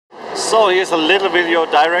So here's a little video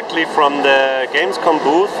directly from the GamesCom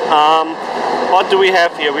booth. What do we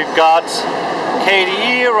have here? We've got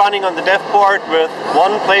KDE running on the devboard with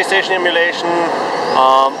one PlayStation emulation,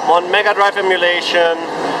 one Mega Drive emulation,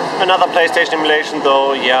 another PlayStation emulation,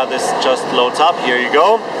 though yeah, this just loads up. Here you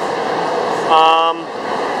go.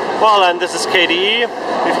 Well, and this is KDE.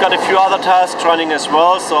 We've got a few other tasks running as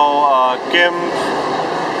well, so GIMP,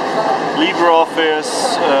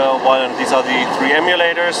 LibreOffice, well, these are the three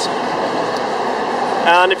emulators.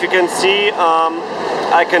 And if you can see,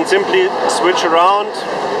 I can simply switch around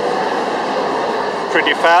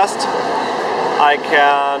pretty fast. I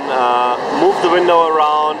can move the window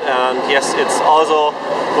around, and yes, it's also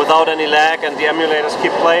without any lag, and the emulators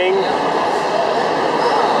keep playing.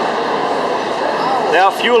 There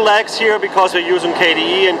are few lags here because we're using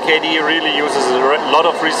KDE, and KDE really uses a lot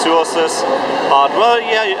of resources. But well,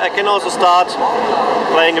 yeah, I can also start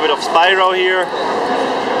playing a bit of Pyra here.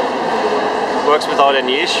 Works without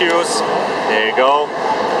any issues. There you go.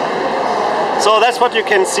 So that's what you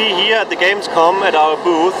can see here at the GamesCom at our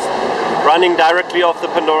booth, running directly off the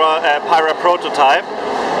Pyra prototype.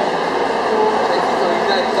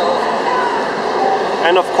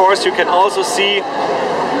 And of course you can also see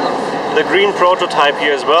the green prototype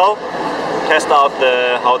here as well. Test out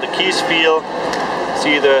how the keys feel,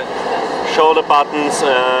 see the shoulder buttons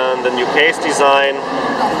and the new case design,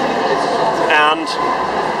 and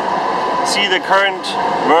see the current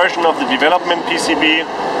version of the development PCB,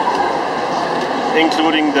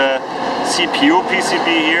 including the CPU PCB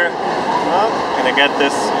here. Can I get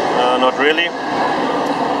this? Not really.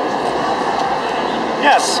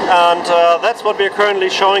 Yes, and that's what we're currently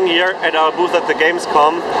showing here at our booth at the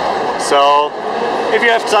GamesCom. So if you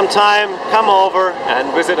have some time, come over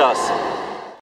and visit us.